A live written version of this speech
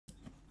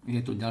Je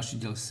to ďalší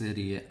diel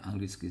série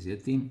anglicky s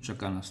Yeti.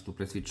 Čaká nás tu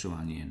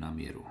precvičovanie na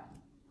mieru.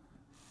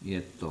 Je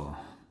to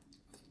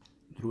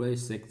v druhej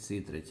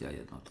sekcii, tretia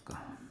jednotka.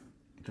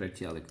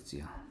 Tretia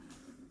lekcia.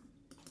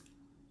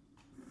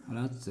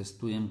 Rád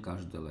cestujem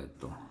každé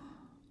leto.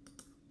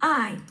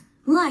 I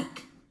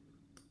like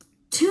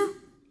to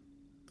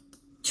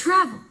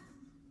travel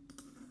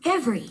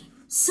every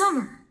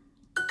summer.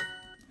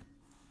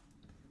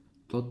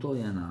 Toto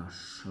je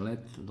náš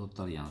let do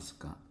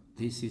Talianska.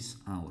 This is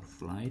our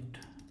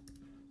flight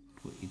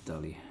to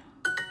Italy.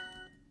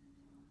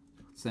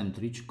 Chcem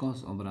tričko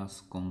s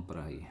obrázkom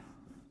Prahy.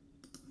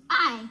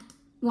 I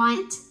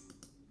want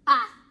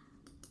a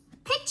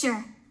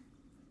picture.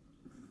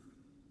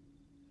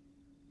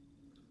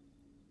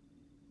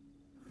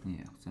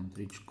 Nie, chcem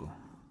tričko.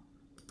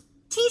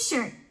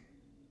 T-shirt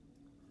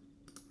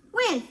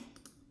with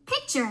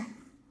picture.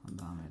 A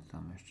dáme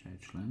tam ešte aj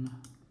člen.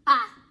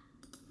 A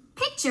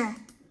picture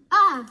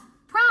of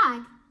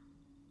Prague.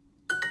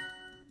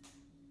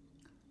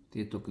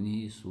 Tieto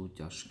knihy sú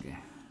ťažké.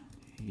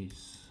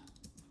 His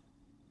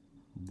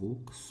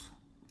books.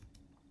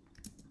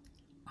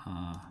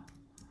 A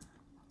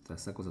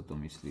teraz ako sa to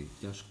myslí?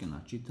 Ťažké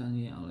na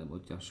čítanie alebo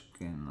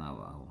ťažké na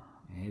váhu?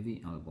 Heavy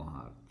alebo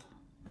hard?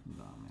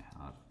 Dáme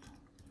hard.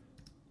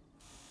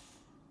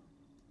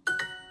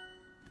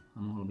 A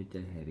mohol byť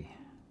aj heavy.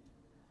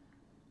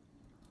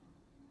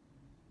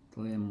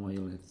 To je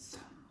môj let.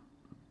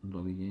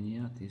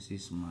 Dovidenia. This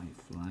is my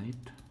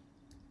flight.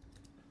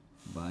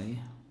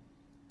 Bye.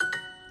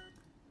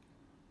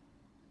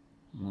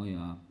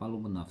 Moja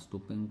palubná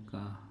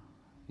vstupenka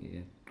je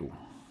tu.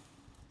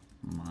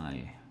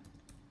 My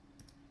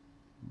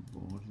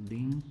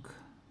boarding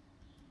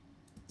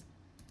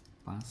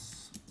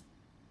pass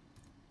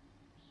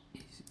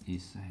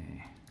is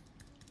here.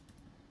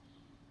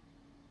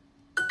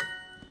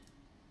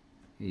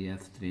 Je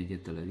v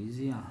triede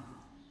televízia?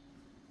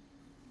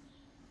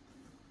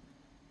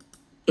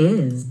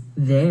 Is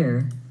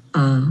there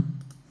a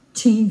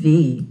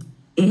TV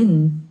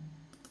in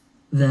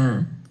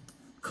the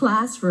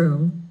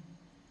classroom?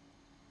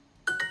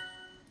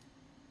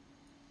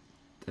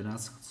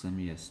 Teraz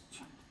chcem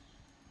jesť.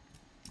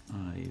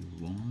 I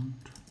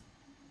want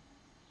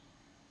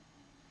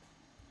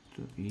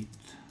to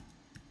eat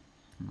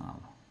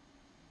now.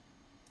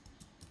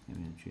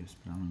 Neviem, či je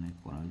správne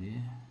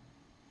poradie.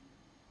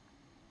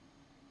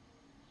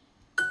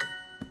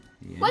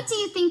 What do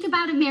you think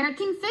about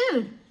American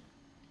food?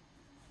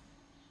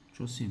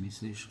 Čo si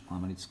myslíš o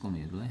americkom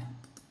jedle?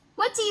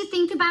 What do you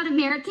think about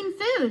American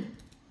food?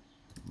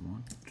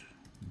 What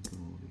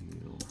do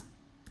you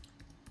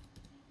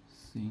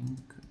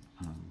think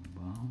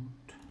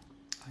about...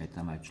 A je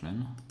tam aj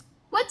člen.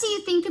 What do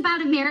you think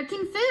about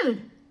American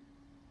food?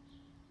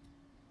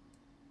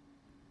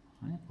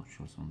 A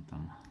nepočul som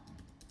tam.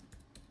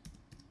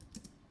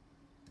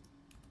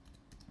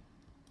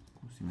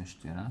 Skúsim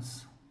ešte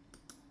raz.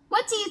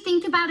 What do you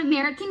think about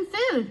American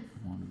food?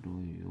 What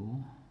do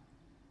you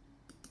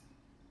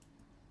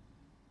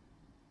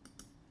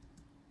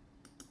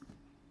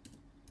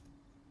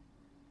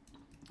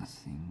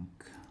think?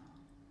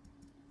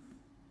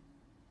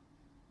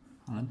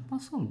 Ale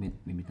pasol by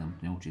tam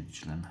neurčitý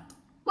člen.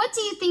 What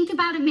do you think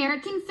about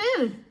American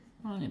food?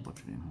 Ale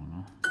nepočujem ho,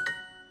 no.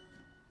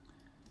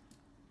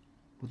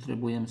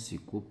 Potrebujem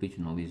si kúpiť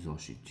nový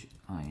zošit.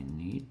 I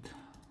need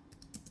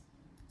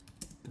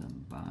to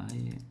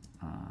buy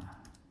a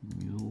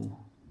new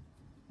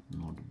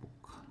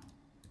notebook.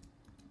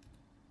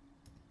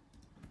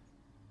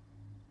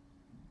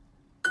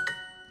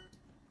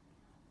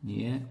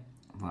 Nie,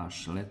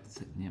 váš let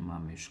nemá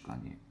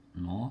meškanie.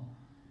 No,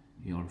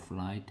 your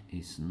flight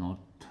is not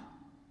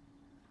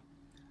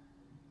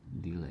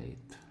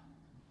delayed.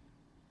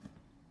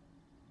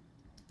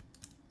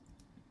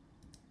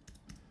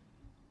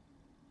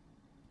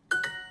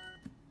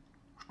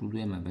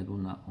 Študujeme vedu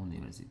na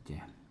univerzite.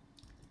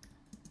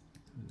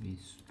 We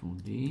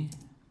study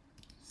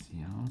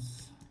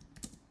science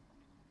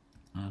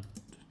at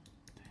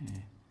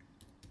the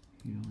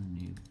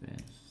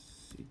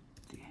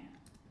university.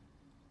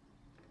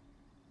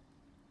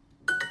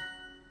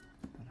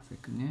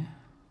 Perfektne.